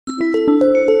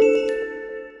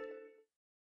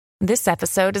This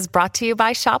episode is brought to you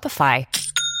by Shopify.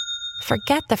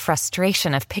 Forget the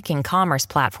frustration of picking commerce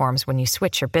platforms when you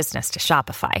switch your business to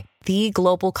Shopify, the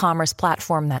global commerce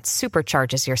platform that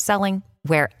supercharges your selling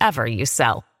wherever you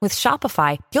sell. With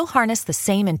Shopify, you'll harness the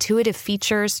same intuitive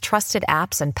features, trusted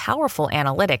apps, and powerful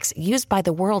analytics used by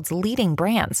the world's leading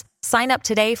brands. Sign up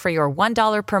today for your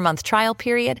 $1 per month trial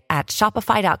period at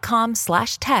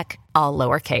shopify.com/tech, all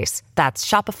lowercase. That's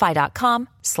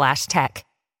shopify.com/tech.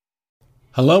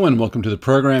 Hello and welcome to the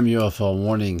program UFO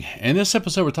Warning. In this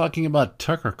episode, we're talking about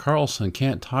Tucker Carlson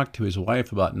can't talk to his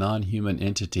wife about non-human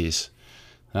entities.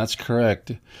 That's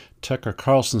correct. Tucker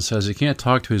Carlson says he can't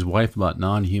talk to his wife about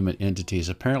non-human entities.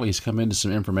 Apparently, he's come into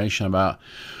some information about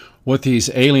what these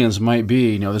aliens might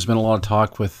be. You know, there's been a lot of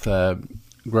talk with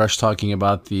Grush talking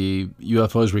about the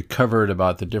UFOs recovered,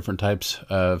 about the different types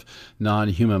of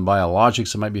non-human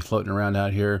biologics that might be floating around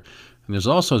out here. And there's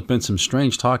also been some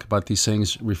strange talk about these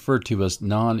things referred to as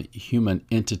non-human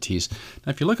entities. Now,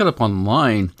 if you look it up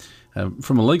online,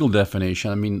 from a legal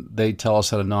definition, I mean, they tell us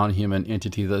that a non-human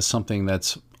entity is something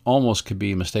that's almost could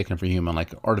be mistaken for human,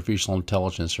 like artificial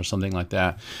intelligence or something like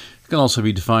that. It can also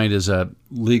be defined as a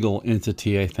legal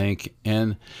entity, I think.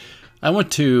 And I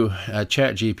went to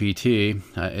ChatGPT,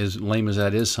 as lame as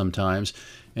that is sometimes,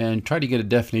 and tried to get a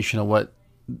definition of what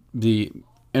the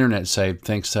internet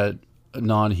thinks that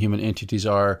non-human entities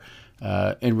are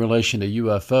in relation to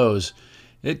UFOs.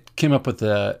 It came up with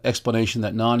the explanation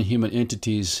that non-human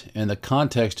entities in the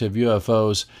context of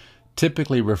UFOs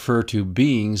typically refer to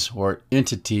beings or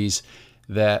entities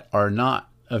that are not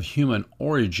of human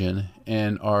origin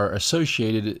and are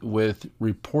associated with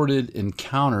reported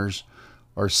encounters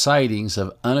or sightings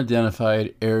of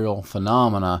unidentified aerial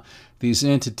phenomena. These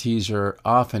entities are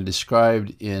often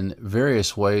described in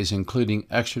various ways, including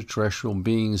extraterrestrial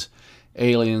beings,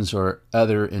 aliens, or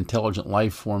other intelligent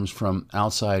life forms from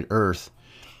outside Earth.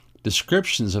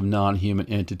 Descriptions of non-human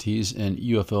entities and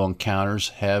UFO encounters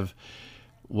have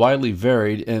widely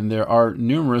varied, and there are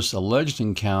numerous alleged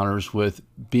encounters with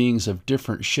beings of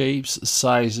different shapes,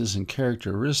 sizes, and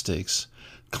characteristics.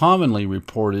 Commonly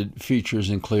reported features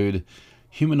include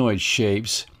humanoid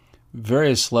shapes,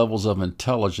 various levels of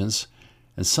intelligence,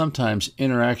 and sometimes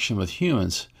interaction with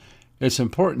humans. It's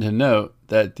important to note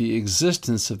that the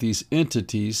existence of these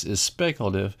entities is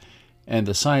speculative, and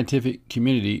the scientific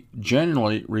community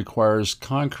generally requires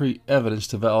concrete evidence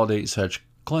to validate such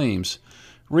claims.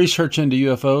 Research into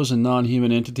UFOs and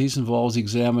non-human entities involves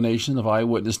examination of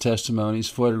eyewitness testimonies,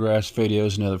 photographs,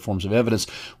 videos, and other forms of evidence.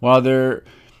 While there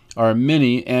are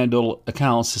many anecdotal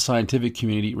accounts, the scientific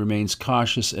community remains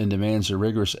cautious and demands a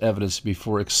rigorous evidence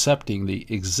before accepting the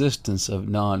existence of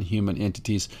non-human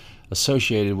entities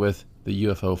associated with the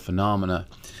UFO phenomena.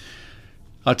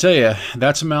 I'll tell you,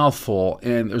 that's a mouthful,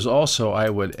 and there's also, I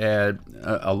would add,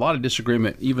 a lot of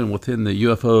disagreement even within the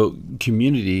UFO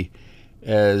community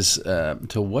as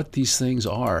to what these things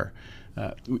are.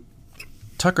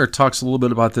 Tucker talks a little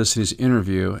bit about this in his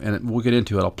interview, and we'll get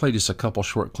into it. I'll play just a couple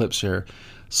short clips here.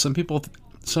 Some people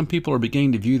are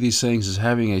beginning to view these things as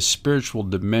having a spiritual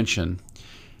dimension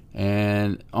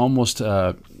and almost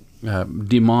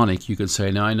demonic, you could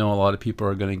say. Now, I know a lot of people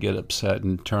are going to get upset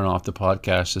and turn off the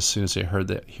podcast as soon as they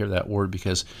hear that word,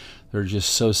 because they're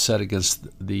just so set against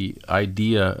the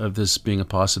idea of this being a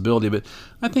possibility. But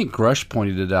I think Grush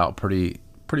pointed it out pretty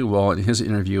well in his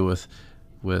interview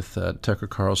with Tucker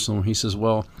Carlson. He says,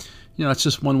 well, you know, it's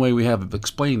just one way we have of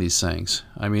explaining these things.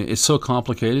 I mean, it's so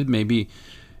complicated. Maybe,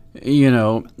 you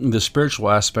know, the spiritual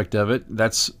aspect of it,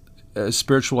 that's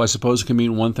spiritual, I suppose, can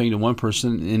mean one thing to one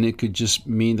person, and it could just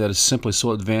mean that it's simply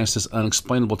so advanced it's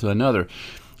unexplainable to another.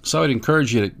 So I would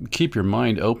encourage you to keep your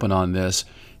mind open on this.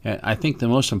 And I think the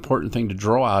most important thing to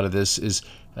draw out of this is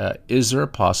there a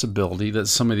possibility that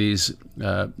some of these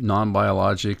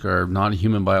non-biologic or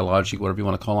non-human biologic, whatever you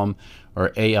want to call them,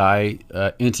 or AI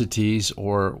entities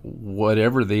or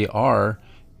whatever they are,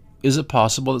 is it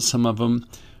possible that some of them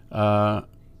are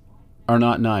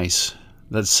not nice?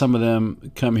 That some of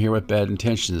them come here with bad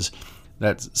intentions,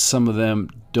 that some of them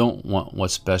don't want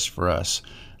what's best for us.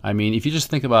 I mean, if you just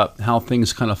think about how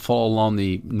things kind of fall along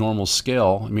the normal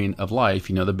scale, I mean, of life,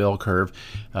 you know, the bell curve,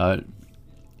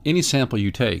 any sample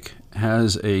you take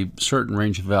has a certain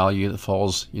range of value that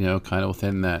falls, you know, kind of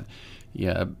within that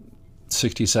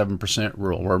 67%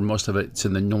 rule, where most of it's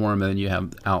in the norm, and then you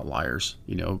have outliers,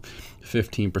 you know,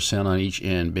 15% on each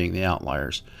end being the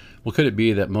outliers. Well, could it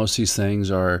be that most of these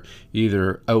things are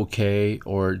either okay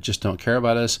or just don't care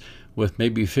about us, with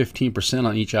maybe 15%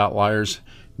 on each outliers?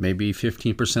 Maybe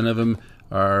 15% of them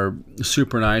are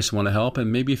super nice and want to help,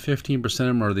 and maybe 15% of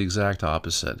them are the exact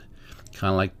opposite, kind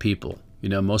of like people.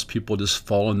 Most people just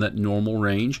fall in that normal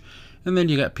range. And then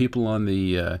you got people on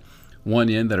the one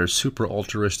end that are super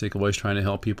altruistic, always trying to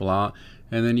help people out.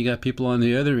 And then you got people on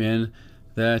the other end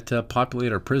that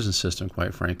populate our prison system,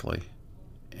 quite frankly.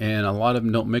 And a lot of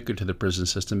them don't make it to the prison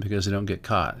system because they don't get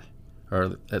caught,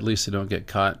 or at least they don't get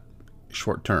caught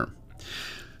short term.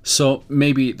 So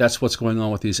maybe that's what's going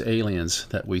on with these aliens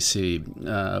that we see.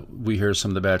 We hear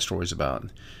some of the bad stories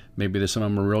about. Maybe some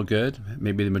of them are real good.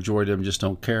 Maybe the majority of them just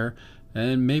don't care.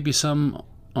 And maybe some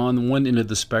on one end of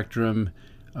the spectrum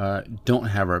don't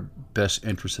have our best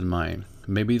interest in mind.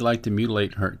 Maybe they like to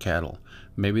mutilate and hurt cattle.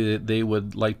 Maybe they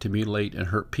would like to mutilate and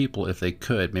hurt people if they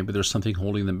could. Maybe there's something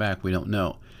holding them back. We don't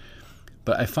know.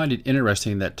 But I find it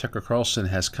interesting that Tucker Carlson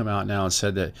has come out now and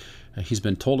said that he's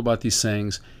been told about these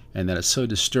things and that it's so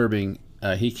disturbing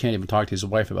he can't even talk to his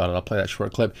wife about it. I'll play that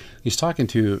short clip. He's talking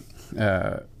to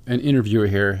an interviewer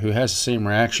here who has the same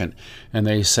reaction, and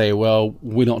they say, well,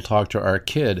 we don't talk to our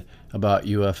kid about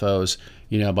UFOs,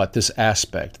 about this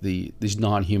aspect, these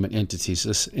non-human entities,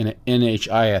 this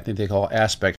NHI, I think they call it,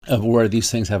 aspect of where these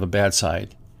things have a bad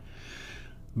side.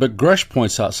 But Grush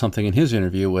points out something in his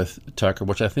interview with Tucker,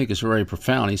 which I think is very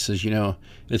profound. He says,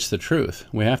 it's the truth.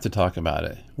 We have to talk about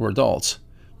it. We're adults.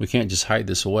 We can't just hide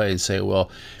this away and say, well,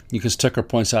 because Tucker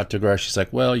points out to Grush, he's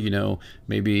like, well,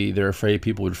 maybe they're afraid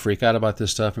people would freak out about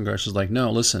this stuff. And Grush is like, no,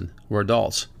 listen, we're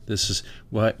adults. This is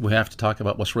what we have to talk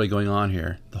about, what's really going on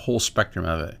here, the whole spectrum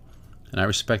of it. And I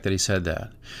respect that he said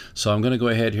that. So I'm going to go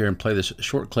ahead here and play this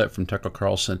short clip from Tucker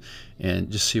Carlson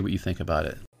and just see what you think about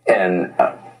it. And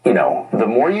the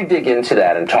more you dig into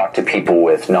that and talk to people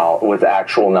with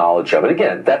actual knowledge of it,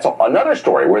 again, that's another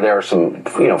story where there are some,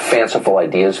 fanciful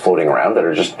ideas floating around that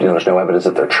are just, there's no evidence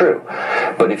that they're true.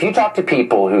 But if you talk to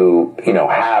people who,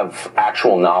 have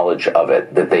actual knowledge of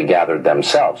it that they gathered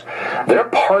themselves, there are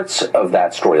parts of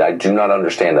that story that I do not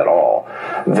understand at all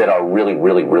that are really,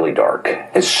 really, really dark.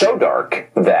 It's so dark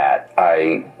that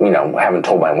I, haven't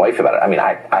told my wife about it. I mean,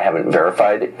 I haven't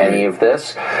verified any of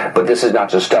this, but this is not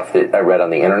just stuff that I read on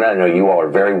the internet. I know you all are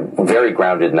very, very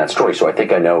grounded in that story, so I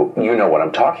think I know what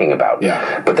I'm talking about.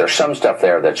 Yeah. But there's some stuff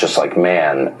there that's just like,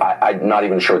 man, I'm not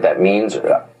even sure what that means.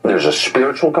 There's a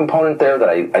spiritual component there that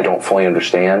I don't fully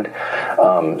understand.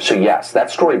 So yes, that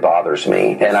story bothers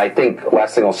me. And I think,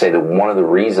 last thing I'll say, that one of the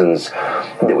reasons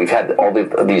that we've had all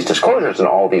these disclosures and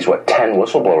all these, 10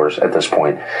 whistleblowers at this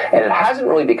point, and it hasn't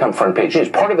really become front page news.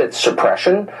 Part of it's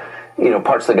suppression.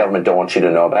 Parts of the government don't want you to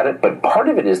know about it, but part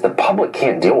of it is the public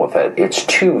can't deal with it. It's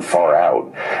too far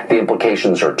out. The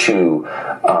implications are too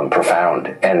profound.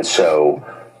 And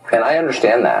I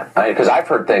understand that. Because I've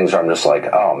heard things where I'm just like,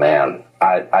 oh man,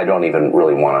 I don't even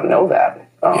really want to know that,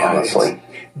 honestly.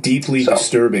 Deeply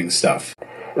disturbing stuff.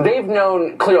 They've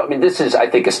known clearly, this is, I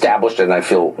think, established, and I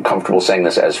feel comfortable saying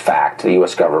this as fact. The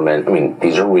U.S. government,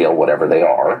 these are real, whatever they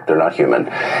are. They're not human.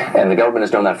 And the government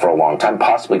has known that for a long time,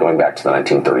 possibly going back to the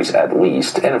 1930s at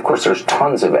least. And, of course, there's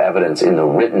tons of evidence in the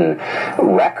written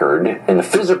record, in the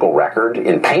physical record,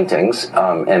 in paintings,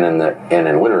 and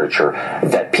in literature,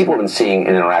 that people have been seeing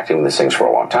and interacting with these things for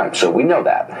a long time. So we know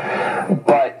that.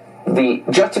 But the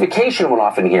justification one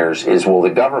often hears is, well, the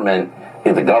government,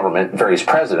 various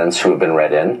presidents who have been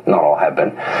read in, not all have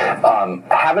been,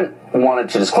 haven't wanted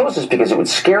to disclose this because it would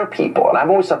scare people. And I've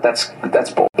always thought that's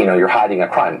bull. You're hiding a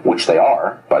crime, which they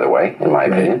are, by the way, in my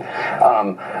opinion.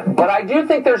 But I do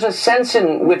think there's a sense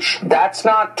in which that's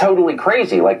not totally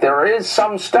crazy. Like, there is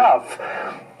some stuff,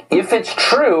 if it's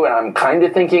true, and I'm kind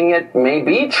of thinking it may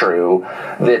be true,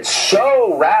 that's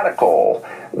so radical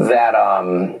that,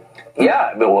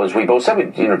 as we both said,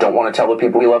 we don't want to tell the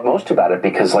people we love most about it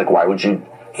because, why would you,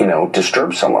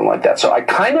 disturb someone like that? So I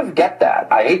kind of get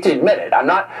that. I hate to admit it. I'm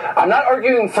not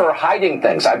arguing for hiding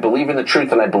things. I believe in the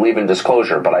truth and I believe in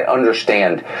disclosure, but I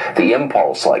understand the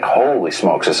impulse. Like, holy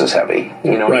smokes, this is heavy.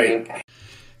 You know what I mean?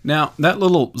 Now, that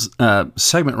little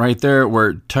segment right there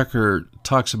where Tucker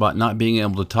talks about not being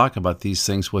able to talk about these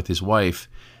things with his wife,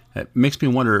 it makes me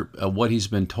wonder what he's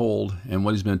been told and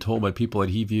what he's been told by people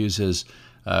that he views as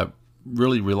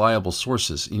really reliable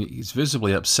sources. He's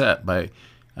visibly upset by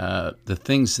the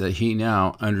things that he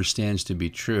now understands to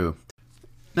be true.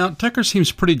 Now, Tucker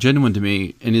seems pretty genuine to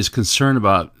me in his concern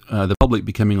about the public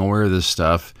becoming aware of this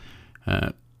stuff.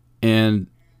 And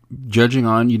judging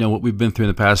on, what we've been through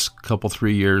in the past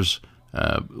 3 years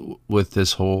with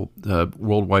this whole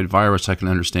worldwide virus, I can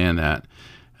understand that.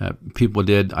 People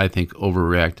did, I think,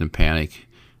 overreact and panic.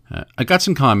 I got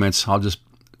some comments. I'll just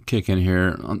kick in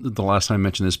here. The last time I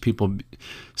mentioned this, people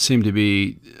seem to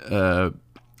be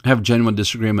have genuine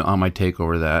disagreement on my take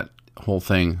over that whole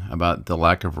thing about the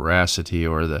lack of veracity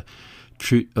or the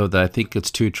truth of I think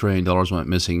it's $2 trillion went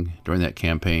missing during that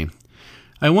campaign.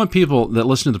 I want people that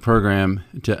listen to the program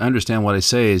to understand what I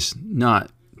say is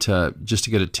not to just to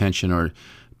get attention or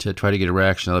to try to get a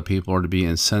reaction out of people or to be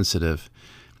insensitive.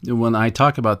 When I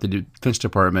talk about the Defense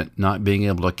Department not being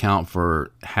able to account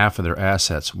for half of their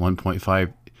assets,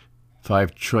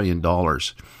 $1.5 trillion,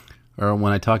 or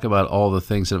when I talk about all the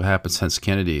things that have happened since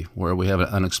Kennedy, where we have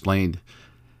an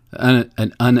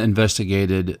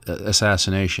uninvestigated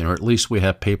assassination, or at least we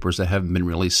have papers that haven't been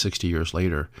released 60 years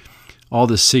later, all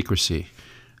this secrecy,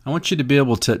 I want you to be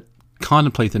able to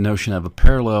contemplate the notion of a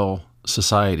parallel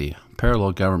society,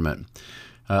 parallel government.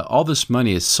 All this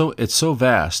money is it's so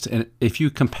vast, and if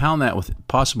you compound that with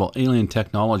possible alien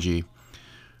technology,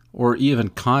 or even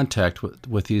contact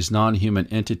with these non-human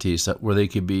entities where they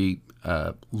could be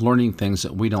learning things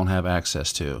that we don't have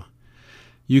access to,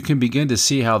 you can begin to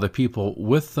see how the people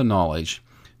with the knowledge,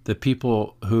 the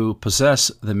people who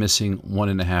possess the missing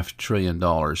 $1.5 trillion,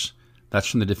 that's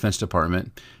from the Defense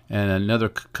Department, and another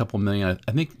couple million,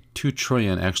 I think $2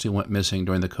 trillion actually went missing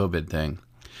during the COVID thing.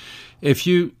 If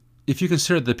you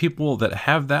consider the people that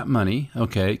have that money,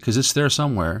 okay, because it's there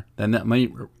somewhere, then that money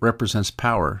represents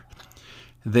power.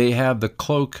 They have the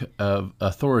cloak of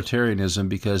authoritarianism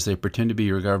because they pretend to be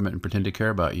your government and pretend to care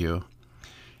about you.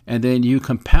 And then you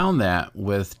compound that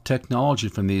with technology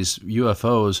from these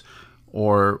UFOs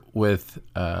or with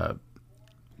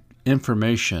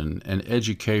information and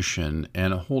education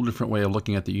and a whole different way of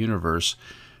looking at the universe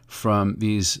from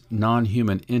these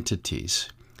non-human entities.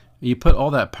 You put all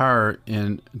that power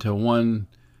into one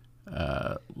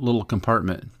little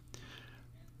compartment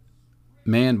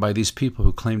manned by these people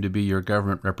who claim to be your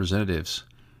government representatives.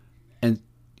 And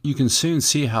you can soon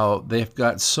see how they've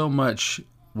got so much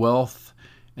wealth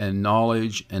and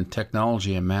knowledge and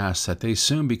technology amassed that they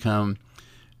soon become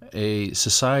a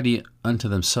society unto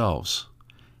themselves.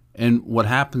 And what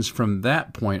happens from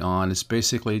that point on is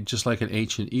basically just like in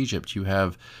ancient Egypt. You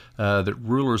have the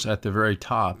rulers at the very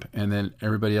top and then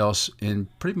everybody else in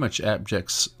pretty much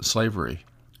abject slavery,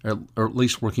 or at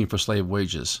least working for slave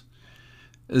wages.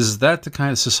 Is that the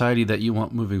kind of society that you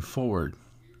want moving forward?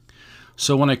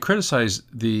 So when I criticize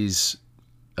these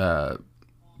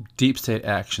deep state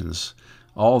actions,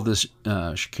 all of this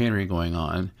chicanery going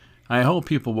on, I hope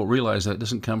people will realize that it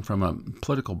doesn't come from a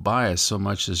political bias so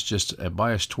much as just a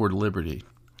bias toward liberty.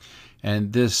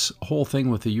 And this whole thing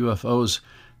with the UFOs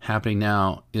happening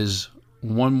now is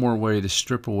one more way to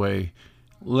strip away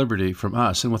liberty from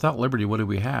us. And without liberty, what do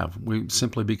we have? We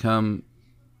simply become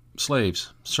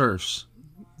slaves, serfs,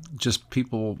 just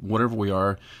people, whatever we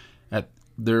are, at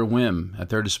their whim, at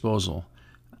their disposal.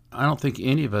 I don't think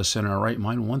any of us in our right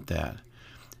mind want that.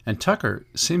 And Tucker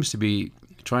seems to be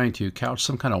trying to couch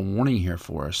some kind of warning here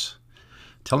for us,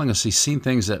 telling us he's seen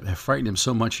things that have frightened him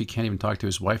so much he can't even talk to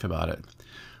his wife about it.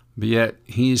 But yet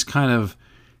he's kind of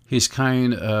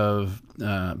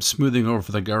smoothing over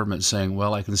for the government, saying,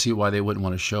 well, I can see why they wouldn't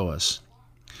want to show us.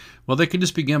 Well, they could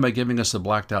just begin by giving us the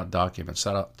blacked out documents.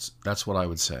 That's what I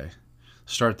would say.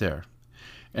 Start there.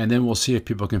 And then we'll see if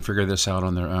people can figure this out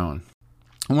on their own.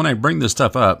 And when I bring this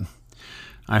stuff up,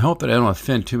 I hope that I don't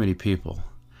offend too many people.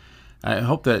 I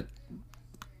hope that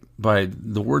by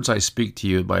the words I speak to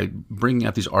you, by bringing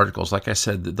out these articles, like I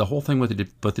said, the whole thing with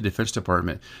the Defense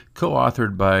Department,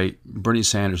 co-authored by Bernie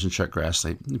Sanders and Chuck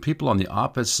Grassley, people on the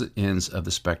opposite ends of the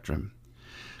spectrum.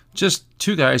 Just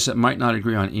two guys that might not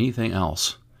agree on anything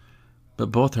else,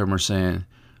 but both of them are saying,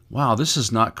 wow, this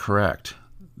is not correct.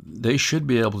 They should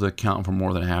be able to account for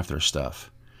more than half their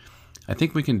stuff. I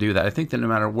think we can do that. I think that no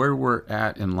matter where we're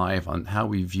at in life on how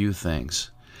we view things,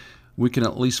 we can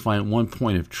at least find one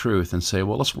point of truth and say,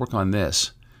 well, let's work on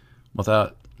this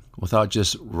without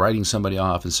just writing somebody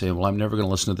off and saying, well, I'm never going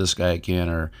to listen to this guy again,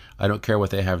 or I don't care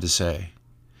what they have to say.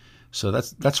 So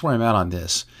that's where I'm at on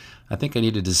this. I think I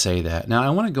needed to say that. Now, I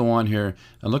want to go on here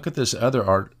and look at this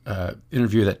other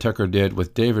interview that Tucker did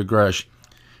with David Grush,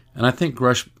 and I think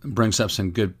Grush brings up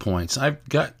some good points. I've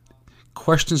got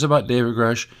questions about David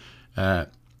Grush.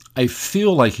 I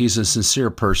feel like he's a sincere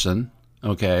person.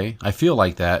 Okay, I feel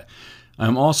like that.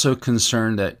 I'm also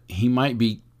concerned that he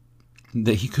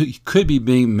could be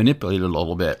being manipulated a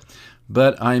little bit.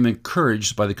 But I'm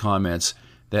encouraged by the comments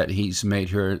that he's made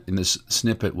here in this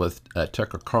snippet with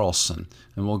Tucker Carlson,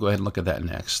 and we'll go ahead and look at that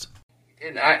next.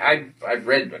 And I've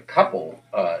read a couple,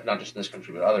 not just in this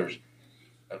country but others,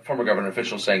 former government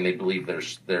officials saying they believe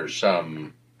there's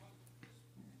some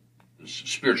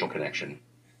spiritual connection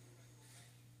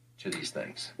to these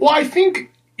things. Well, I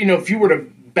think, if you were to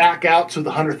back out to the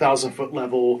 100,000-foot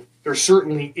level, there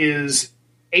certainly is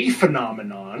a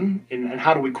phenomenon, and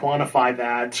how do we quantify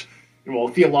that? Well,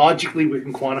 theologically, we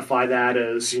can quantify that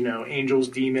as, angels,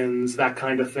 demons, that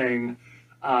kind of thing.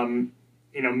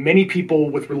 many people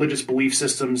with religious belief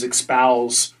systems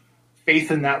espouse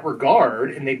faith in that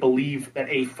regard, and they believe that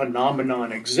a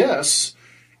phenomenon exists.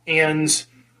 And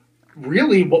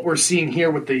really what we're seeing here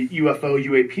with the UFO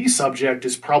UAP subject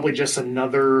is probably just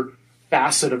another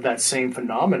facet of that same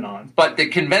phenomenon. But the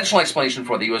conventional explanation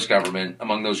for the U.S. government,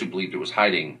 among those who believed it was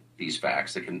hiding these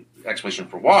facts, the explanation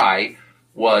for why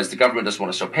was the government doesn't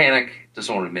want to sow panic,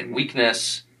 doesn't want to admit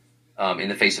weakness in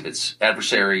the face of its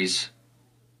adversaries,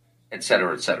 et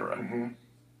cetera, et cetera. Mm-hmm.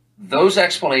 Those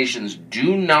explanations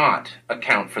do not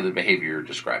account for the behavior you're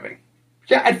describing.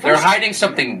 Yeah, they're hiding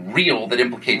something real that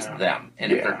implicates them.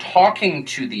 And if they're talking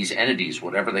to these entities,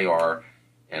 whatever they are,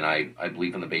 and I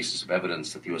believe on the basis of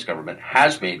evidence that the U.S. government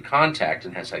has made contact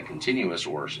and has had continuous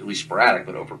or at least sporadic,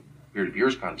 but over a period of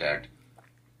years contact,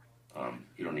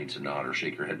 you don't need to nod or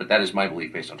shake your head, but that is my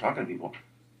belief based on talking to people.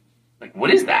 Like,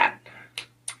 what is that?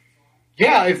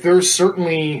 Yeah, if there's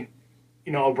certainly,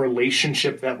 a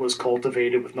relationship that was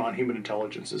cultivated with non-human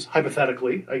intelligences,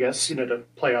 hypothetically, I guess, to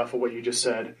play off of what you just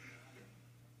said,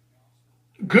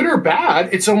 good or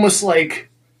bad, it's almost like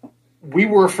we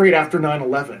were afraid after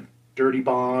 9/11. Dirty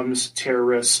bombs,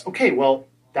 terrorists. Okay, well,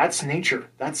 that's nature.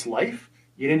 That's life.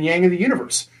 Yin and yang of the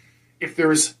universe. If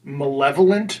there's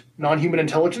malevolent non-human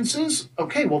intelligences,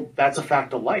 okay, well, that's a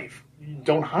fact of life.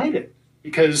 Don't hide it.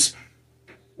 Because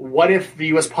what if the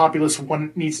U.S. populace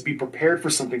needs to be prepared for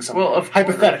something? Well,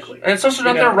 hypothetically. And it's also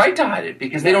not their right to hide it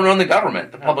because they don't own the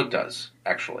government. The public does,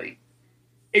 actually.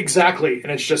 Exactly.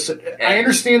 And it's just, I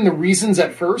understand the reasons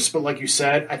at first, but like you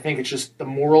said, I think it's just the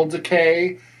moral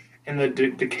decay and the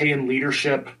decay in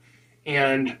leadership.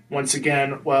 And once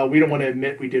again, well, we don't want to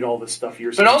admit we did all this stuff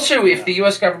years ago. But also, if the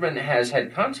U.S. government has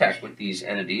had contact with these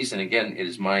entities, and again, it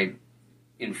is my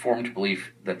informed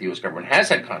belief that the U.S. government has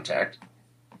had contact,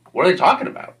 what are they talking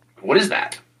about? What is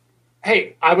that?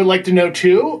 Hey, I would like to know,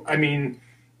 too. I mean,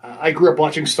 I grew up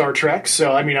watching Star Trek,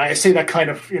 so, I say that kind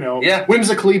of,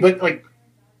 whimsically, but,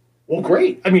 well,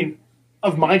 great. I mean,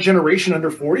 of my generation under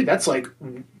 40, that's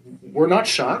we're not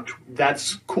shocked.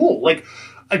 That's cool.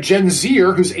 A Gen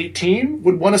Zer who's 18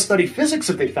 would want to study physics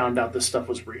if they found out this stuff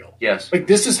was real. Yes.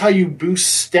 This is how you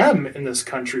boost STEM in this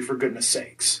country, for goodness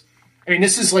sakes. I mean,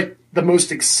 this is the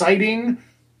most exciting,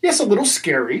 yes, a little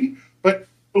scary, but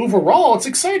overall it's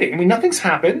exciting. I mean, nothing's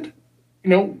happened.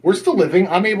 We're still living.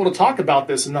 I'm able to talk about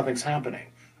this and nothing's happening,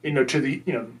 to the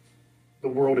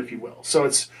world, if you will. So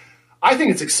I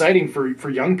think it's exciting for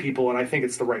young people, and I think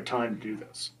it's the right time to do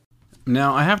this.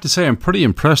 Now, I have to say I'm pretty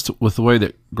impressed with the way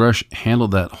that Grush handled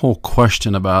that whole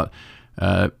question about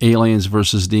aliens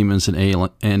versus demons and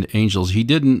angels. He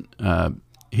didn't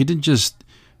just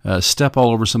step all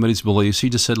over somebody's beliefs.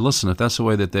 He just said, listen, if that's the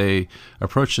way that they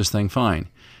approach this thing, fine.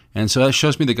 And so that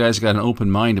shows me the guy's got an open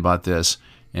mind about this.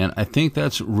 And I think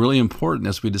that's really important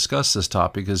as we discuss this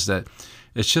topic, is that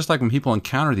it's just like when people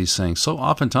encounter these things. So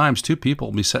oftentimes, two people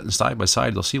will be sitting side by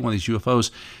side. They'll see one of these UFOs,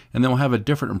 and they'll have a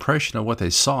different impression of what they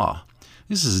saw.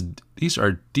 These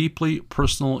are deeply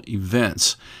personal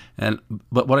events.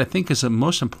 But what I think is the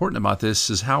most important about this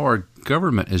is how our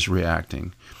government is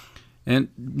reacting. And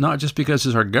not just because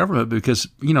it's our government, because,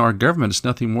 our government is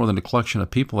nothing more than a collection of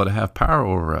people that have power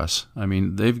over us. I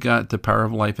mean, they've got the power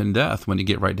of life and death when you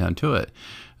get right down to it.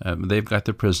 They've got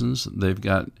the prisons. They've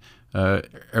got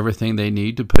everything they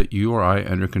need to put you or I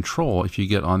under control if you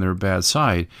get on their bad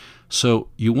side. So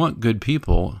you want good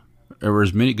people, or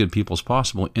as many good people as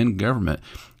possible in government.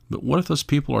 But what if those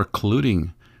people are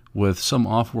colluding with some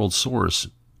off-world source?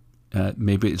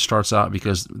 Maybe it starts out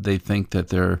because they think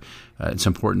that it's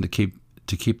important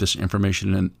to keep this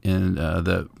information in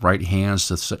the right hands,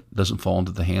 so it doesn't fall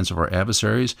into the hands of our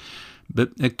adversaries.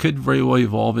 But it could very well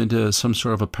evolve into some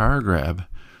sort of a power grab.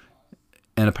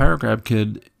 And a power grab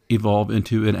could evolve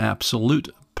into an absolute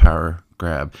power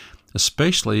grab,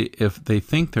 especially if they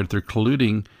think that they're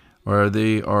colluding or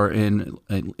they are in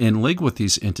league with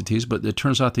these entities, but it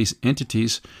turns out these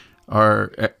entities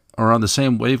are on the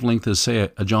same wavelength as,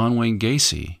 say, a John Wayne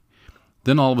Gacy.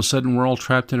 Then all of a sudden we're all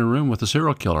trapped in a room with a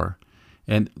serial killer.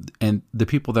 And the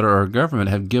people that are our government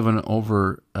have given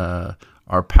over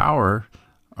our power,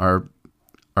 our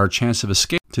chance of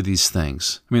escape to these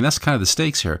things. I mean, that's kind of the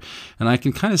stakes here. And I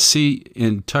can kind of see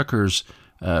in Tucker's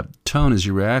tone as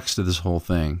he reacts to this whole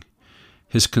thing,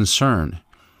 his concern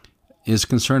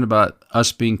about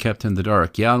us being kept in the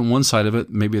dark. Yeah, on one side of it,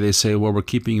 maybe they say, well, we're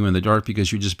keeping you in the dark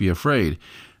because you'd just be afraid.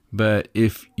 But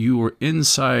if you were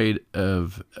inside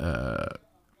of a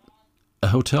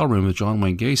hotel room with John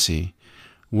Wayne Gacy,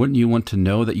 wouldn't you want to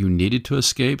know that you needed to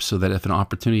escape so that if an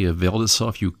opportunity availed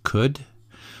itself, you could?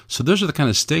 So those are the kind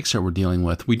of stakes that we're dealing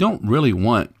with. We don't really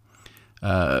want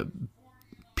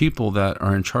people that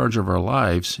are in charge of our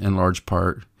lives, in large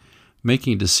part,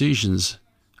 making decisions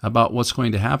about what's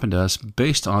going to happen to us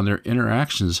based on their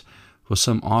interactions with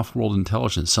some off-world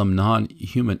intelligence, some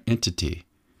non-human entity.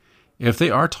 If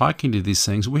they are talking to these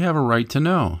things, we have a right to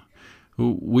know.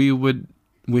 We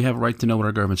have a right to know what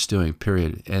our government's doing,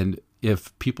 period. And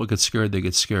if people get scared, they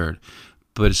get scared.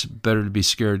 But it's better to be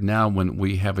scared now when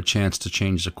we have a chance to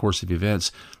change the course of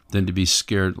events than to be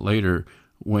scared later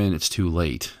when it's too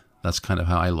late. That's kind of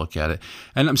how I look at it.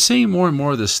 And I'm seeing more and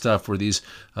more of this stuff where these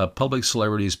public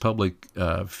celebrities, public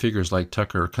figures like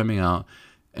Tucker are coming out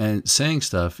and saying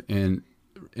stuff in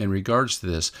regards to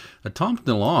this. Tom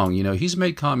DeLonge, he's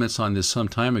made comments on this some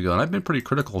time ago, and I've been pretty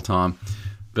critical of Tom,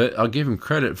 but I'll give him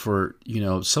credit for,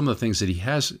 some of the things that he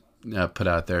has put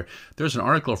out there. There's an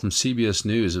article from CBS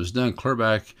News. It was done clear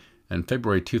back in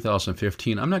February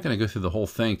 2015. I'm not going to go through the whole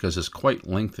thing because it's quite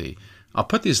lengthy. I'll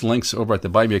put these links over at the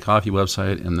Buy Me a Coffee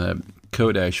website and the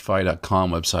co-fi.com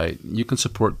website. You can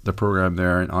support the program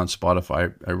there and on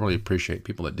Spotify. I really appreciate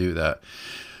people that do that.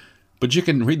 But you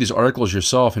can read these articles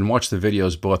yourself and watch the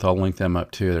videos both. I'll link them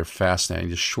up too. They're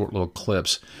fascinating, just short little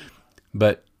clips.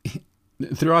 But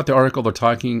throughout the article, they're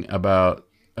talking about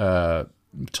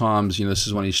Tom's, this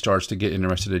is when he starts to get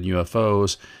interested in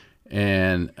UFOs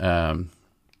and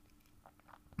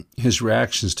his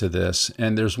reactions to this.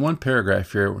 And there's one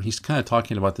paragraph here where he's kind of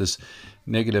talking about this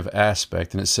negative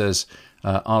aspect. And it says,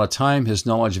 on a time his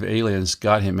knowledge of aliens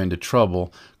got him into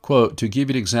trouble. Quote, to give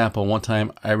you an example, one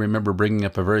time I remember bringing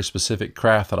up a very specific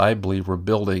craft that I believe we're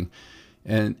building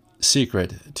in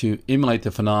secret to emulate the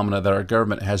phenomena that our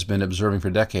government has been observing for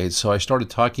decades. So I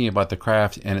started talking about the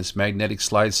craft and its magnetic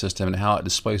slide system and how it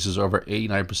displaces over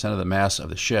 89% of the mass of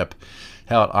the ship,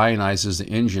 how it ionizes the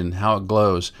engine, how it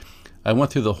glows. I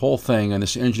went through the whole thing, and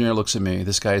this engineer looks at me.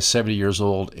 This guy is 70 years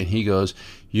old, and he goes,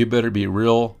 you better be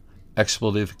real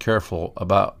expletive careful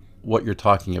about what you're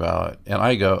talking about. And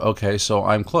I go, okay, so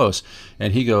I'm close.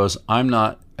 And he goes, I'm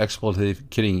not expletive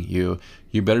kidding you.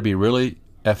 You better be really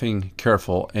effing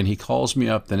careful. And he calls me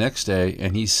up the next day,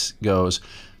 and he goes,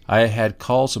 I had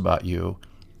calls about you.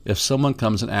 If someone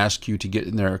comes and asks you to get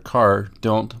in their car,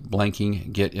 don't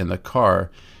blanking get in the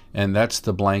car. And that's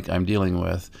the blank I'm dealing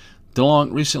with.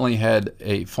 DeLonge recently had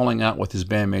a falling out with his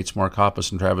bandmates Mark Hoppus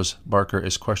and Travis Barker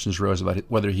as questions rose about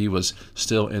whether he was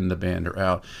still in the band or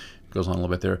out. Goes on a little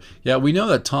bit there. Yeah, we know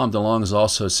that Tom DeLonge has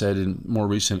also said in more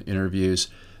recent interviews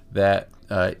that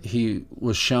he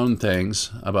was shown things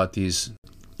about these,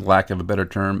 lack of a better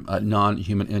term,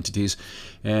 non-human entities,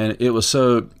 and it was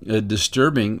so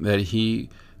disturbing that he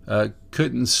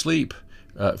couldn't sleep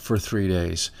for 3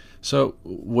 days. So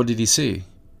what did he see?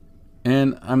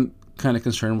 And I'm kind of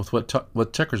concerned with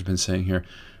what Tucker's been saying here.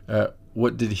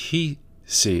 What did he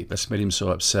see that's made him so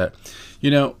upset?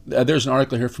 There's an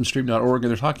article here from stream.org,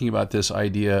 and they're talking about this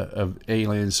idea of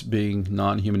aliens being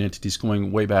non-human entities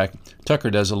going way back. Tucker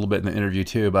does a little bit in the interview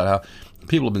too about how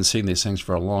people have been seeing these things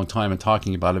for a long time and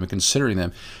talking about them and considering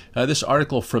them. This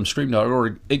article from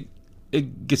stream.org,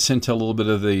 it gets into a little bit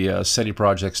of the SETI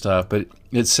project stuff, but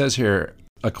it says here,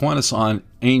 Aquinas on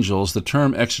angels, the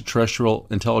term extraterrestrial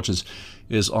intelligence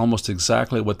is almost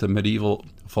exactly what the medieval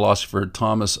philosopher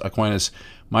Thomas Aquinas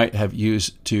might have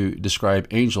used to describe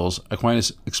angels.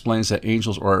 Aquinas explains that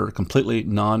angels are completely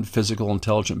non-physical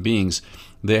intelligent beings.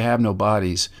 They have no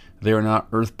bodies. They are not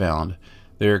earthbound.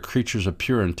 They are creatures of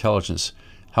pure intelligence.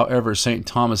 However, St.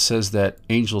 Thomas says that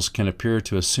angels can appear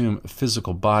to assume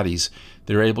physical bodies.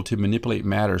 They are able to manipulate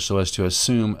matter so as to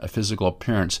assume a physical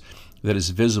appearance that is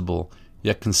visible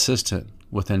yet consistent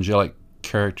with angelic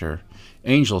character.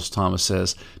 Angels, Thomas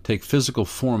says, take physical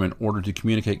form in order to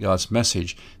communicate God's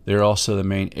message. They are also the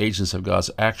main agents of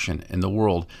God's action in the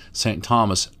world. St.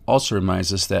 Thomas also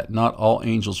reminds us that not all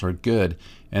angels are good,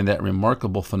 and that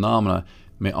remarkable phenomena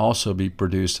may also be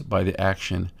produced by the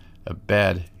action of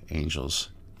bad angels.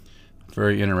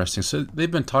 Very interesting. So they've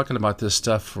been talking about this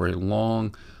stuff for a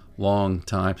long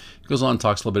time. He goes on and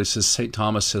talks a little bit. He says, St.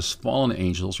 Thomas says fallen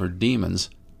angels or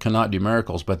demons cannot do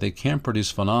miracles, but they can produce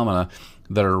phenomena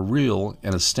that are real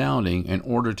and astounding in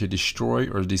order to destroy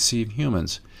or deceive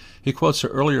humans. He quotes an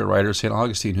earlier writer, St.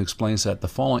 Augustine, who explains that the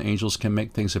fallen angels can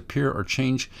make things appear or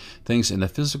change things in the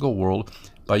physical world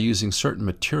by using certain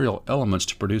material elements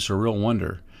to produce a real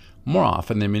wonder. More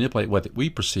often, they manipulate what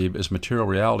we perceive as material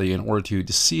reality in order to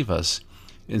deceive us.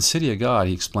 In City of God,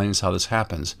 he explains how this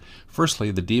happens.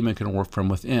 Firstly, the demon can work from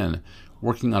within,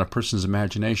 working on a person's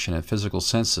imagination and physical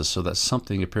senses so that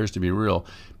something appears to be real,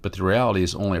 but the reality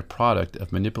is only a product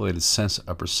of manipulated sense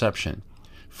of perception.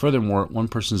 Furthermore, one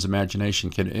person's imagination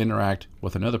can interact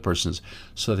with another person's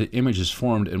so that the images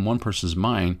formed in one person's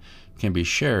mind can be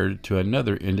shared to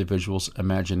another individual's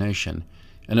imagination.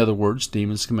 In other words,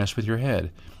 demons can mess with your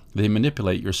head. They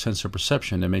manipulate your sense of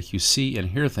perception to make you see and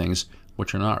hear things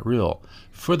which are not real.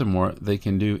 Furthermore, they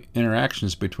can do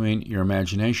interactions between your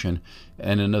imagination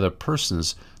and another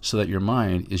person's so that your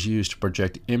mind is used to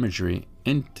project imagery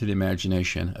into the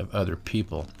imagination of other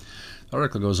people. The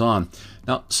article goes on.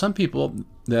 Now, some people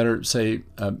that are, say,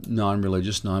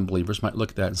 non-religious, non-believers might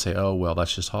look at that and say, oh, well,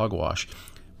 that's just hogwash.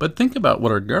 But think about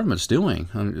what our government's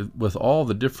doing with all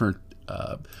the different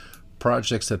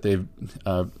projects that they've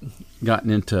gotten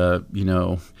into,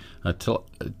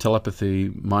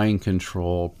 telepathy, mind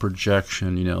control,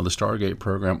 projection, the Stargate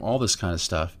program, all this kind of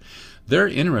stuff. They're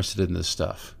interested in this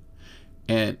stuff.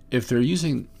 And if they're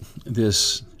using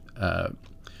this,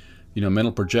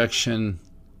 mental projection,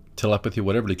 telepathy,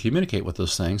 whatever, to communicate with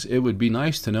those things, it would be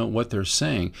nice to know what they're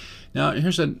saying. Now,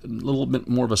 here's a little bit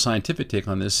more of a scientific take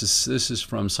on this. This is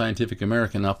from Scientific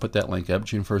American. I'll put that link up,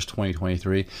 June 1st,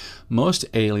 2023. Most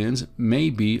aliens may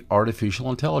be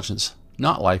artificial intelligence,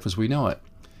 not life as we know it.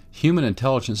 Human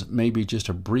intelligence may be just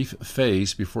a brief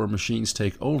phase before machines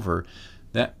take over.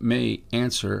 That may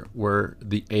answer where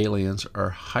the aliens are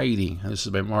hiding. This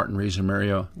is by Martin Rees and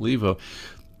Mario Levo.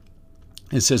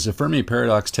 It says the Fermi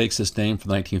paradox takes its name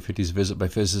from the 1950s visit by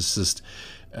physicist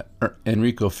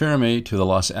Enrico Fermi to the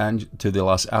Los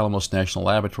Alamos National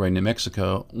Laboratory in New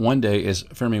Mexico. One day, as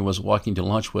Fermi was walking to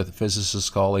lunch with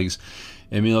physicist colleagues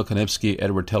Emil Konipsky,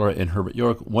 Edward Teller, and Herbert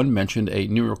York, one mentioned a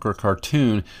New Yorker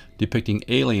cartoon depicting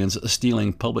aliens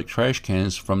stealing public trash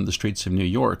cans from the streets of New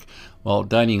York. While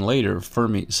dining later,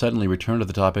 Fermi suddenly returned to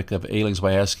the topic of aliens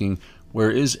by asking,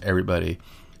 "Where is everybody?"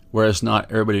 Whereas not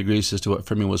everybody agrees as to what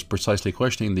Fermi was precisely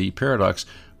questioning, the paradox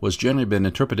was generally been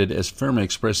interpreted as Fermi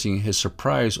expressing his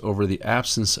surprise over the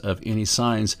absence of any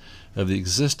signs of the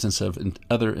existence of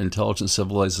other intelligent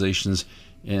civilizations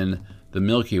in the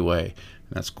Milky Way.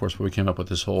 And that's, of course, where we came up with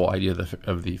this whole idea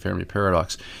of the Fermi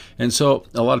paradox. And so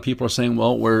a lot of people are saying,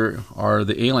 well, where are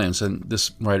the aliens? And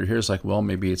this writer here is like, well,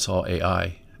 maybe it's all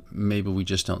AI. Maybe we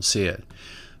just don't see it.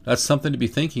 That's something to be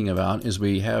thinking about, is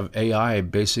we have AI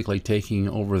basically taking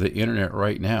over the internet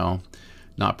right now,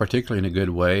 not particularly in a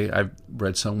good way. I've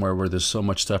read somewhere where there's so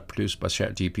much stuff produced by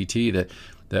ChatGPT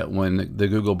that when the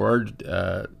Google Bard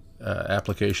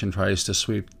application tries to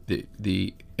sweep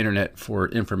the internet for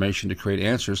information to create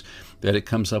answers, that it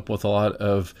comes up with a lot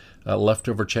of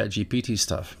leftover ChatGPT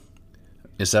stuff.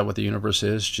 Is that what the universe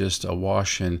is? Just a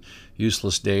wash and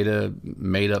useless data,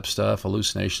 made up stuff,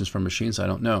 hallucinations from machines? I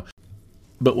don't know.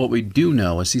 But what we do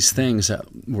know is these things that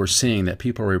we're seeing, that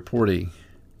people are reporting,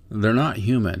 they're not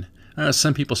human.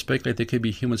 Some people speculate they could be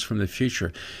humans from the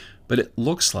future, but it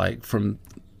looks like from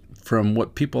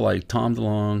what people like Tom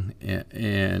DeLonge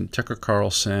and Tucker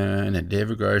Carlson and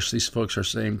David Grush, these folks are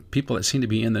saying, people that seem to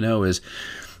be in the know, is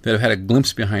that have had a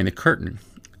glimpse behind the curtain,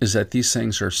 is that these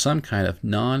things are some kind of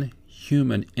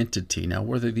non-human entity. Now,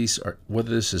 whether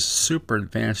this is super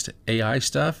advanced AI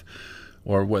stuff,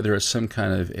 or whether it's some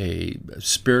kind of a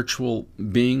spiritual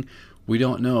being, we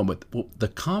don't know. But the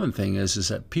common thing is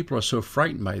that people are so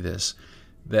frightened by this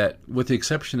that, with the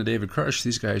exception of David Grush,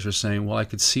 these guys are saying, well, I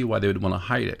could see why they would want to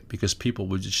hide it, because people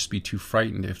would just be too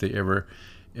frightened if they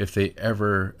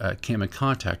ever came in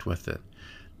contact with it.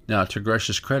 Now, to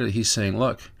Grush's credit, he's saying,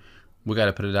 look, we got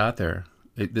to put it out there.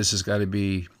 This has got to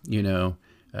be, in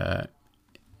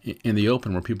the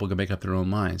open where people can make up their own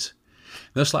minds.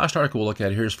 This last article we'll look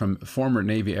at here is from former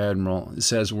Navy Admiral. It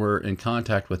says we're in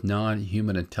contact with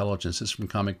non-human intelligence. This is from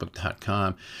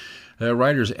comicbook.com. The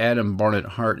writer is Adam Barnett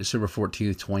Hart, December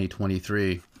 14th,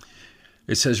 2023.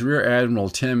 It says Rear Admiral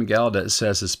Tim Gallaudet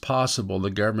says it's possible the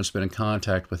government's been in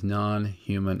contact with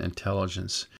non-human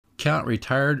intelligence. Count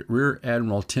retired Rear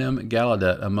Admiral Tim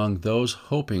Gallaudet among those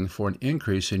hoping for an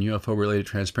increase in UFO-related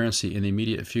transparency in the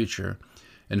immediate future.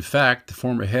 In fact, the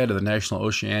former head of the National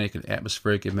Oceanic and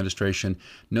Atmospheric Administration,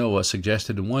 NOAA,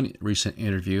 suggested in one recent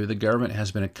interview the government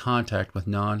has been in contact with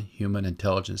non-human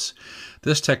intelligence.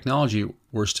 This technology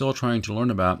we're still trying to learn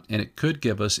about, and it could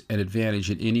give us an advantage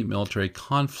in any military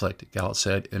conflict, Gallaudet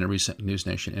said in a recent News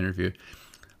Nation interview.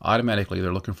 Automatically,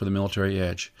 they're looking for the military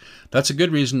edge. That's a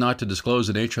good reason not to disclose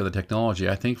the nature of the technology.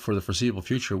 I think for the foreseeable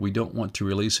future, we don't want to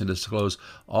release and disclose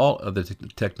all of the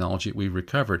technology we've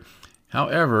recovered.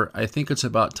 However, I think it's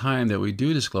about time that we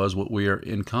do disclose what we are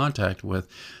in contact with,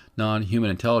 non-human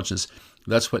intelligence.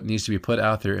 That's what needs to be put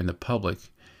out there in the public.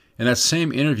 In that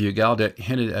same interview, Gallaudet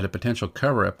hinted at a potential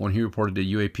cover-up when he reported a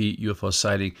UFO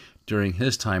sighting during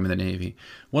his time in the Navy.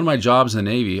 One of my jobs in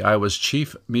the Navy, I was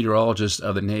chief meteorologist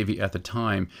of the Navy at the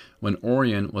time when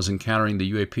Orion was encountering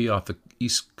the UAP off the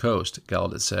East Coast,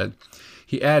 Gallaudet said.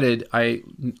 He added, I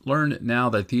learned now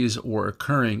that these were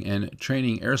occurring in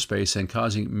training airspace and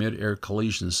causing mid-air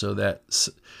collisions, so that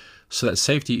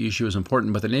safety issue is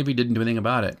important, but the Navy didn't do anything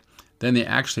about it. Then they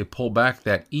actually pulled back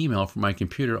that email from my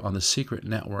computer on the secret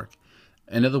network.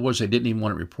 In other words, they didn't even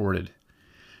want it reported.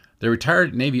 The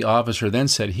retired Navy officer then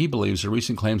said he believes the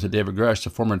recent claims of David Grush,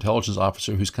 the former intelligence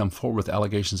officer who's come forward with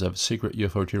allegations of secret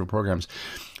UFO retrieval programs,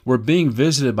 were being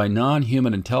visited by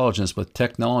non-human intelligence with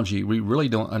technology we really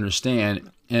don't understand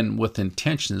and with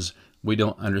intentions we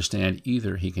don't understand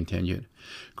either, he continued.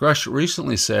 Grush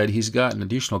recently said he's gotten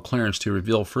additional clearance to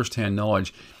reveal firsthand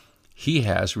knowledge he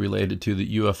has related to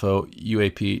the UFO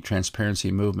UAP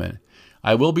transparency movement.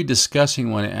 I will be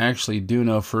discussing what I actually do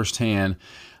know firsthand.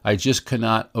 I just could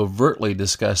not overtly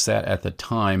discuss that at the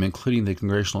time, including the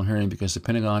congressional hearing, because the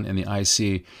Pentagon and the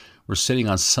IC were sitting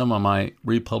on some of my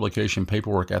republication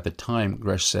paperwork at the time,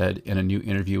 Grush said in a new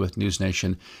interview with News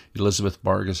Nation Elizabeth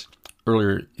Vargas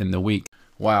earlier in the week.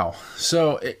 Wow.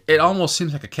 So it almost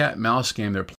seems like a cat-and-mouse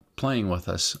game they're playing with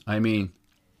us. I mean,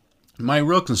 my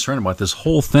real concern about this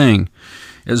whole thing,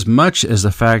 as much as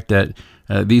the fact that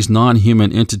these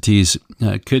non-human entities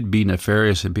could be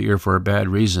nefarious and be here for a bad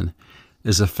reason,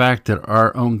 is the fact that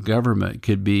our own government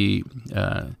could be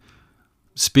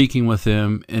speaking with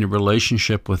them, in a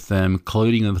relationship with them,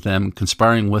 colluding with them,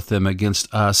 conspiring with them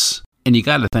against us. And you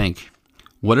got to think,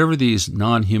 whatever these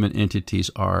non-human entities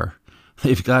are,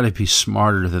 they've got to be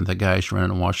smarter than the guys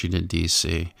running in Washington,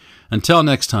 D.C. Until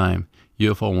next time,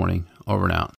 UFO Warning, over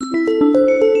and out.